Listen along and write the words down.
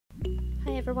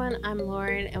Hi everyone, I'm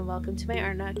Lauren and welcome to my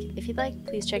Art Nook. If you'd like,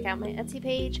 please check out my Etsy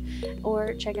page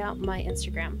or check out my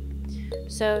Instagram.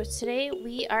 So today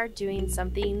we are doing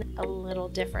something a little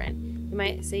different. You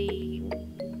might say,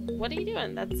 what are you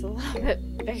doing? That's a little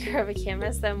bit bigger of a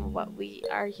canvas than what we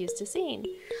are used to seeing.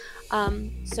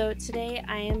 So today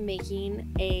I am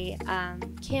making a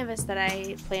canvas that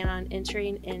I plan on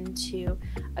entering into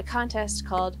a contest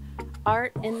called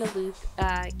Art in the Loop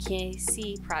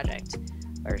KC project,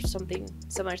 or something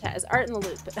similar to that, as Art in the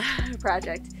Loop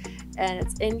project, and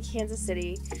it's in Kansas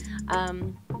City.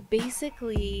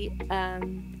 Basically,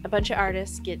 a bunch of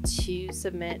artists get to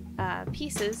submit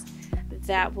pieces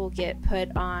that will get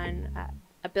put on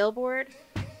a billboard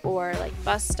or like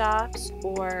bus stops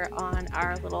or on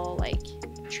our little like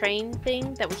train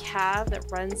thing that we have that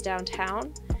runs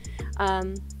downtown,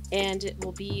 and it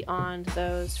will be on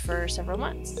those for several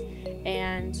months,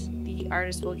 and the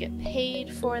artist will get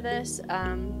paid for this,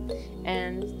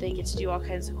 and they get to do all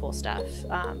kinds of cool stuff.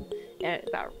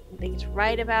 They get to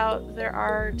write about their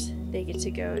art, they get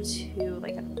to go to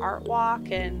like an art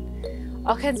walk and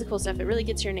all kinds of cool stuff. It really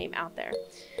gets your name out there.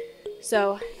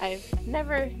 So I've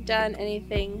never done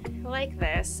anything like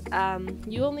this.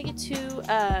 You only get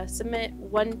to submit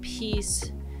one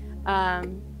piece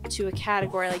to a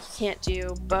category. Like, you can't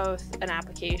do both an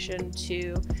application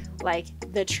to like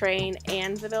the train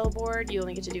and the billboard. You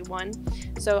only get to do one.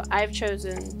 So I've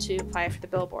chosen to apply for the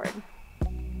billboard.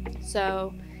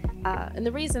 So and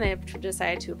the reason I've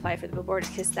decided to apply for the billboard is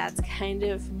because that's kind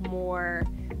of more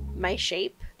my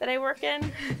shape that I work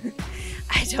in.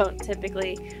 I don't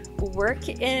typically work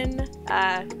in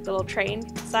little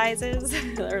train sizes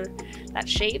or that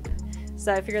shape,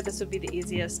 so I figured this would be the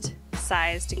easiest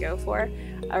size to go for,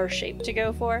 or shape to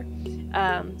go for.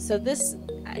 So this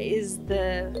is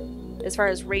as far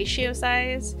as ratio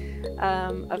size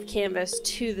of canvas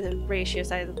to the ratio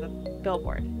size of the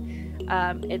billboard.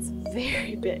 It's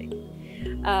very big.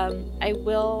 I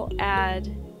will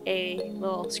add a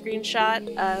little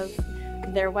screenshot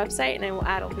of their website, and I will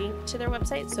add a link to their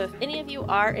website. So if any of you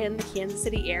are in the Kansas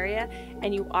City area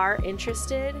and you are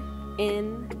interested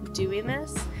in doing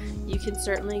this, you can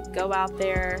certainly go out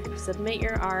there, submit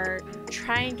your art,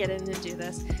 try and get in and do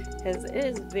this, because it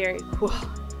is very cool.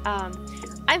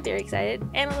 I'm very excited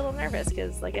and a little nervous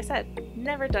because, like I said,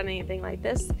 never done anything like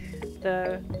this.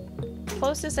 The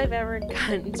closest I've ever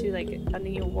gotten to like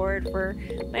an award for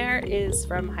my art is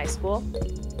from high school.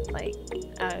 Like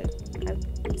I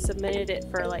submitted it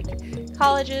for like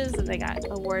colleges, and I got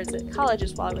awards at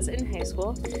colleges while I was in high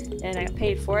school, and I got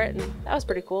paid for it, and that was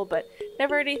pretty cool, but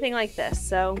never anything like this.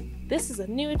 So this is a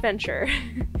new adventure.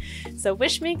 So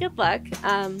wish me good luck.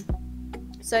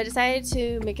 So I decided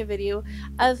to make a video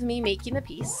of me making the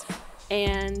piece,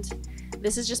 and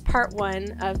this is just part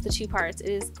one of the two parts. It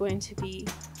is going to be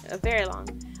very long.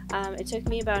 It took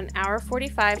me about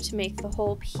 1:45 to make the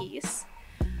whole piece.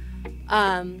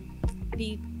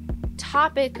 The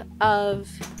topic of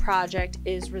the project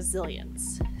is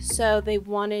resilience. So they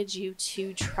wanted you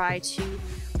to try to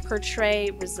portray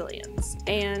resilience,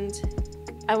 and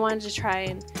I wanted to try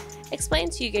and explain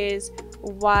to you guys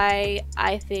why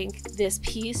I think this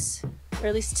piece, or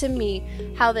at least to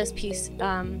me, how this piece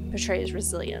portrays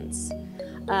resilience.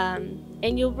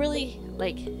 And you'll really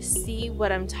like see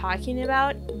what I'm talking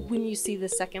about when you see the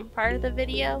second part of the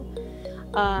video.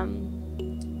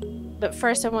 But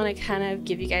first I want to kind of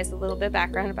give you guys a little bit of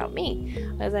background about me,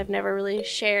 as I've never really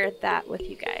shared that with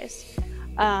you guys.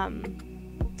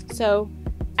 So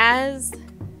as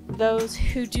those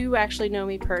who do actually know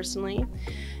me personally,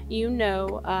 you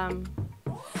know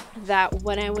that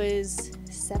when I was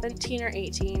 17 or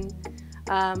 18,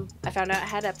 I found out I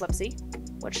had epilepsy,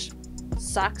 which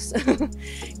sucks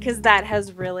because that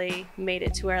has really made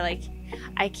it to where like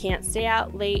I can't stay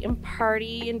out late and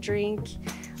party and drink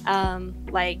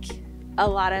like a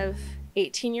lot of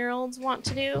 18-year-olds want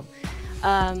to do,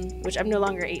 which I'm no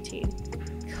longer 18,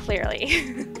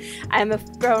 clearly. I'm a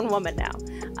grown woman now,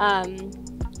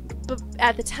 but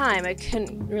at the time I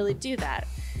couldn't really do that,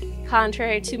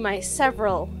 contrary to my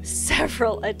several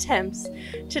attempts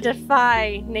to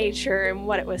defy nature and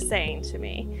what it was saying to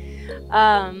me.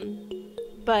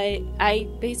 But I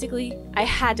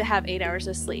had to have 8 hours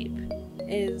of sleep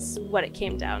is what it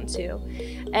came down to,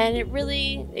 and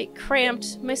it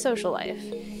cramped my social life,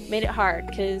 made it hard,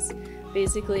 because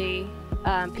basically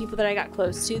people that I got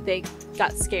close to, they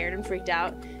got scared and freaked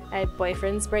out. I had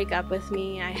boyfriends break up with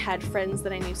me. I had friends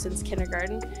that I knew since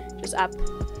kindergarten just up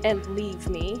and leave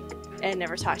me and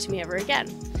never talk to me ever again,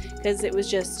 because it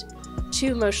was just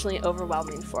too emotionally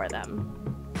overwhelming for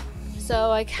them.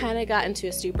 So I kind of got into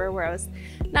a stupor where I was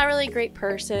not really a great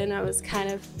person. I was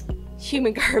kind of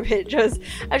human garbage. I was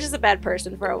just a bad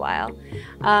person for a while.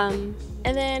 And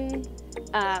then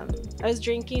I was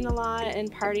drinking a lot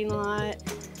and partying a lot.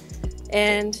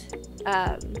 And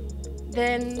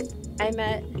then I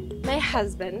met my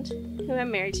husband, who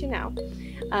I'm married to now.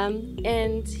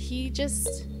 And he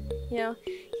just, you know,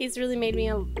 he's really made me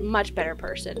a much better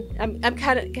person. I'm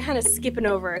kind of skipping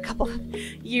over a couple of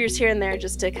years here and there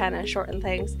just to kind of shorten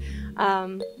things.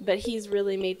 But he's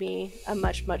really made me a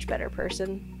much better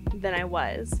person than I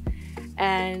was.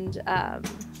 And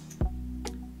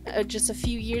just a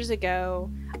few years ago,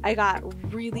 I got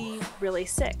really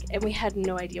sick, and we had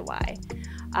no idea why.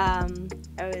 I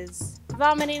was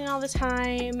vomiting all the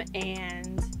time,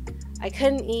 and I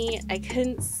couldn't eat. I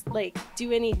couldn't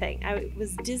do anything. I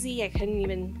was dizzy. I couldn't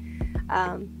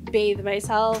even bathe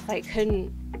myself. I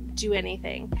couldn't do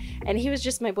anything. And he was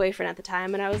just my boyfriend at the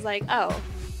time, and I was like, oh,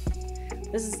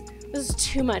 this is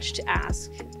too much to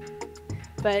ask.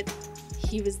 But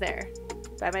he was there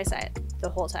by my side the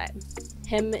whole time.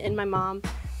 Him and my mom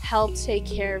helped take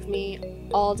care of me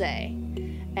all day,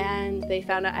 and they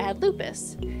found out I had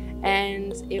lupus,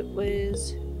 and it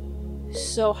was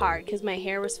so hard because my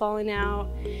hair was falling out,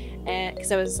 and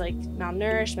because I was like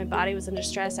malnourished, my body was under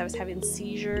stress, I was having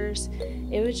seizures.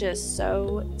 It was just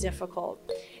so difficult.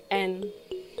 And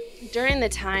during the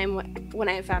time when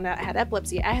I found out I had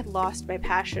epilepsy, I had lost my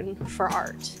passion for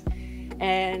art.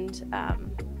 And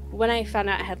when I found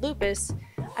out I had lupus,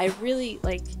 I really,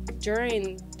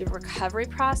 during the recovery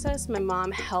process, my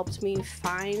mom helped me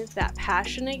find that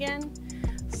passion again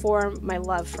for my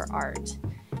love for art.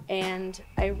 And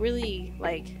I really,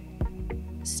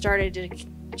 started to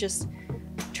just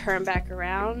turn back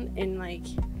around and,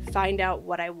 find out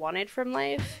what I wanted from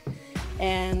life.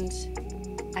 And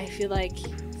I feel like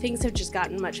things have just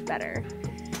gotten much better.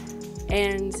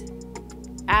 And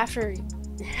after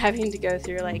having to go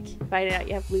through finding out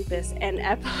you have lupus and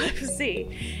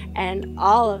epilepsy and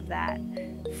all of that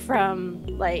from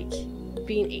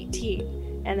being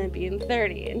 18 and then being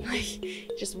 30 and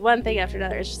just one thing after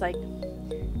another, it's just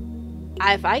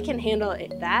if I can handle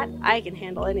that, I can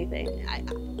handle anything.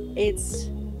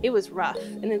 It was rough,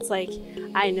 and it's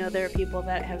I know there are people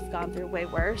that have gone through way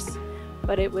worse,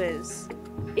 but it was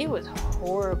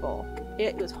horrible.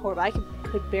 It was horrible. I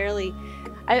could barely.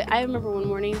 I remember one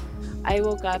morning I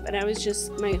woke up and I was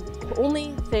just, my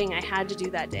only thing I had to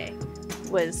do that day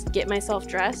was get myself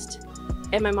dressed,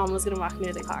 and my mom was going to walk me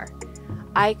to the car.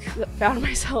 I found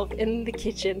myself in the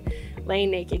kitchen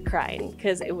laying naked crying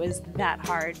because it was that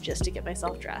hard just to get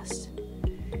myself dressed.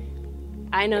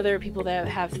 I know there are people that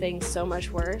have things so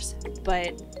much worse,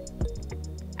 but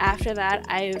after that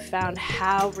I've found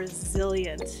how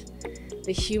resilient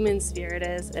the human spirit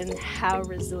is and how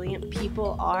resilient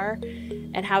people are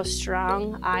and how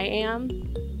strong I am,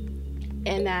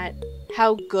 and that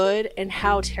how good and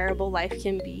how terrible life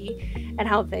can be, and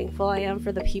how thankful I am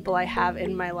for the people I have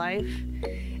in my life.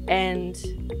 And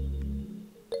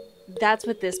that's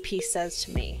what this piece says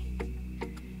to me.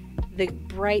 The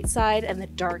bright side and the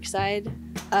dark side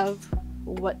of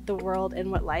what the world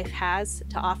and what life has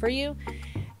to offer you,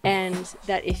 and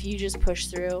that if you just push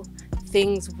through,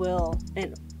 things will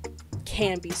and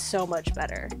can be so much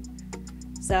better.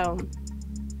 So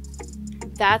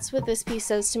that's what this piece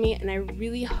says to me, and I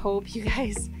really hope you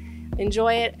guys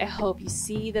enjoy it. I hope you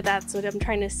see that that's what I'm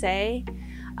trying to say.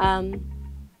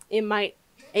 It might,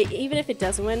 even if it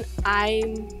doesn't win,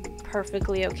 I'm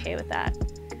perfectly okay with that,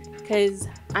 because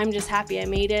I'm just happy I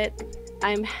made it.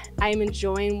 I'm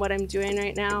enjoying what I'm doing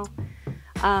right now.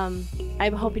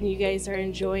 I'm hoping you guys are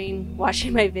enjoying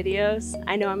watching my videos.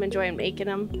 I know I'm enjoying making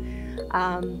them.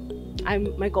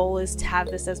 My goal is to have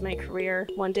this as my career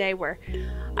one day, where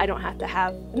I don't have to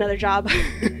have another job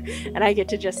and I get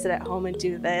to just sit at home and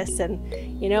do this. And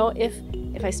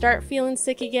if I start feeling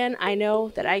sick again, I know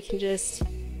that I can just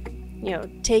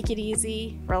take it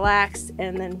easy, relax,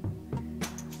 and then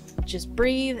just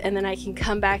breathe, and then I can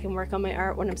come back and work on my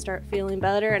art when I start feeling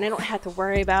better, and I don't have to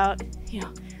worry about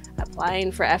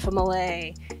applying for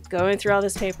FMLA, going through all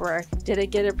this paperwork. Did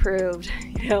it get approved?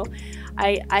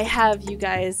 I have you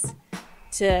guys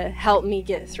to help me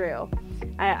get through.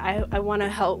 I want to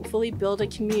hopefully build a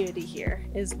community here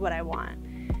is what I want.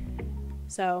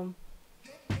 So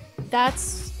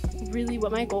that's really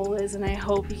what my goal is, and I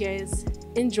hope you guys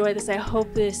enjoy this. I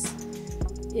hope this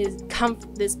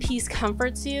piece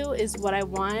comforts you is what I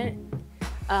want.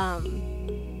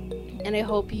 And I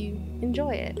hope you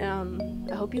enjoy it.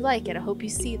 I hope you like it. I hope you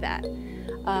see that.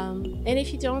 And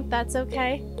if you don't, that's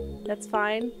okay. That's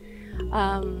fine.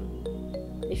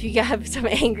 If you have some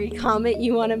angry comment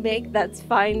you want to make, that's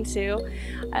fine too.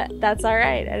 That's all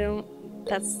right.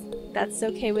 That's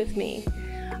okay with me.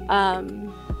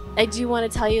 I do want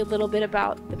to tell you a little bit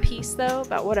about the piece though,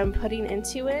 about what I'm putting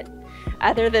into it,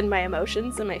 other than my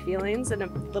emotions and my feelings and a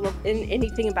little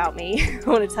anything about me. I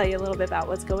want to tell you a little bit about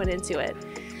what's going into it.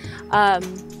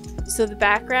 So the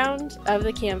background of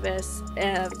the canvas,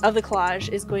 of the collage,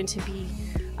 is going to be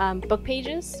book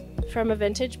pages from a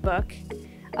vintage book,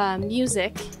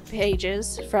 music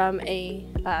pages from a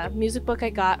music book I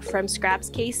got from Scraps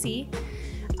KC.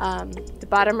 The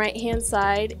bottom right hand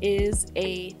side is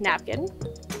a napkin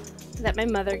that my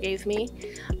mother gave me.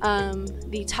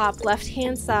 The top left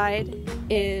hand side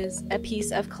is a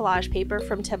piece of collage paper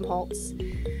from Tim Holtz.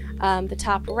 The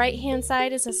top right hand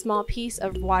side is a small piece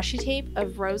of washi tape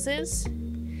of roses,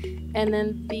 and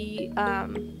then the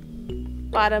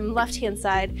bottom left hand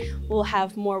side will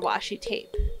have more washi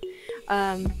tape.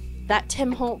 That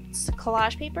Tim Holtz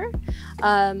collage paper,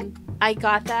 I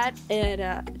got that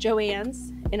at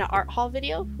Joann's in an art haul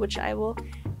video, which I will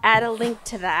add a link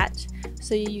to that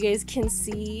so you guys can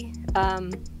see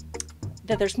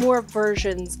that there's more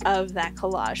versions of that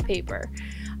collage paper.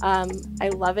 I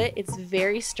love it. It's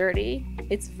very sturdy.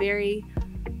 It's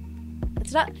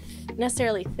not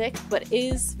necessarily thick, but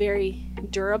is very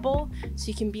durable, so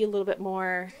you can be a little bit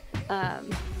more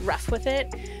rough with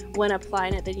it when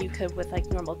applying it than you could with like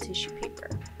normal tissue paper.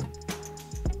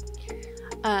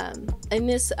 In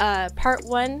this part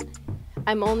 1,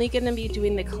 I'm only going to be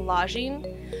doing the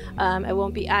collaging. I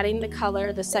won't be adding the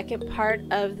color. The second part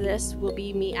of this will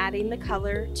be me adding the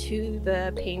color to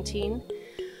the painting.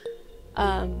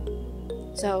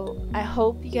 So I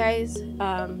hope you guys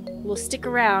will stick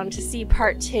around to see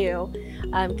part 2,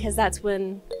 because that's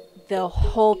when the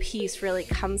whole piece really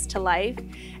comes to life,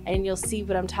 and you'll see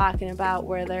what I'm talking about,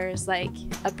 where there's like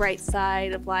a bright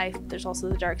side of life, there's also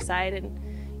the dark side,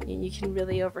 and you can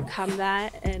really overcome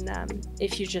that. And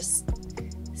if you just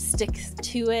stick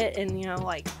to it and, you know,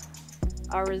 like,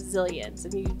 are resilient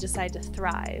and you decide to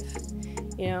thrive,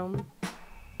 you know.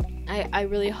 I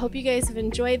really hope you guys have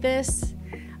enjoyed this,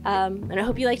 and I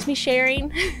hope you liked me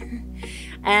sharing.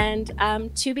 And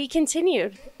to be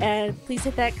continued. And please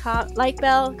hit that like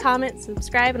bell, comment,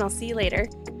 subscribe, and I'll see you later.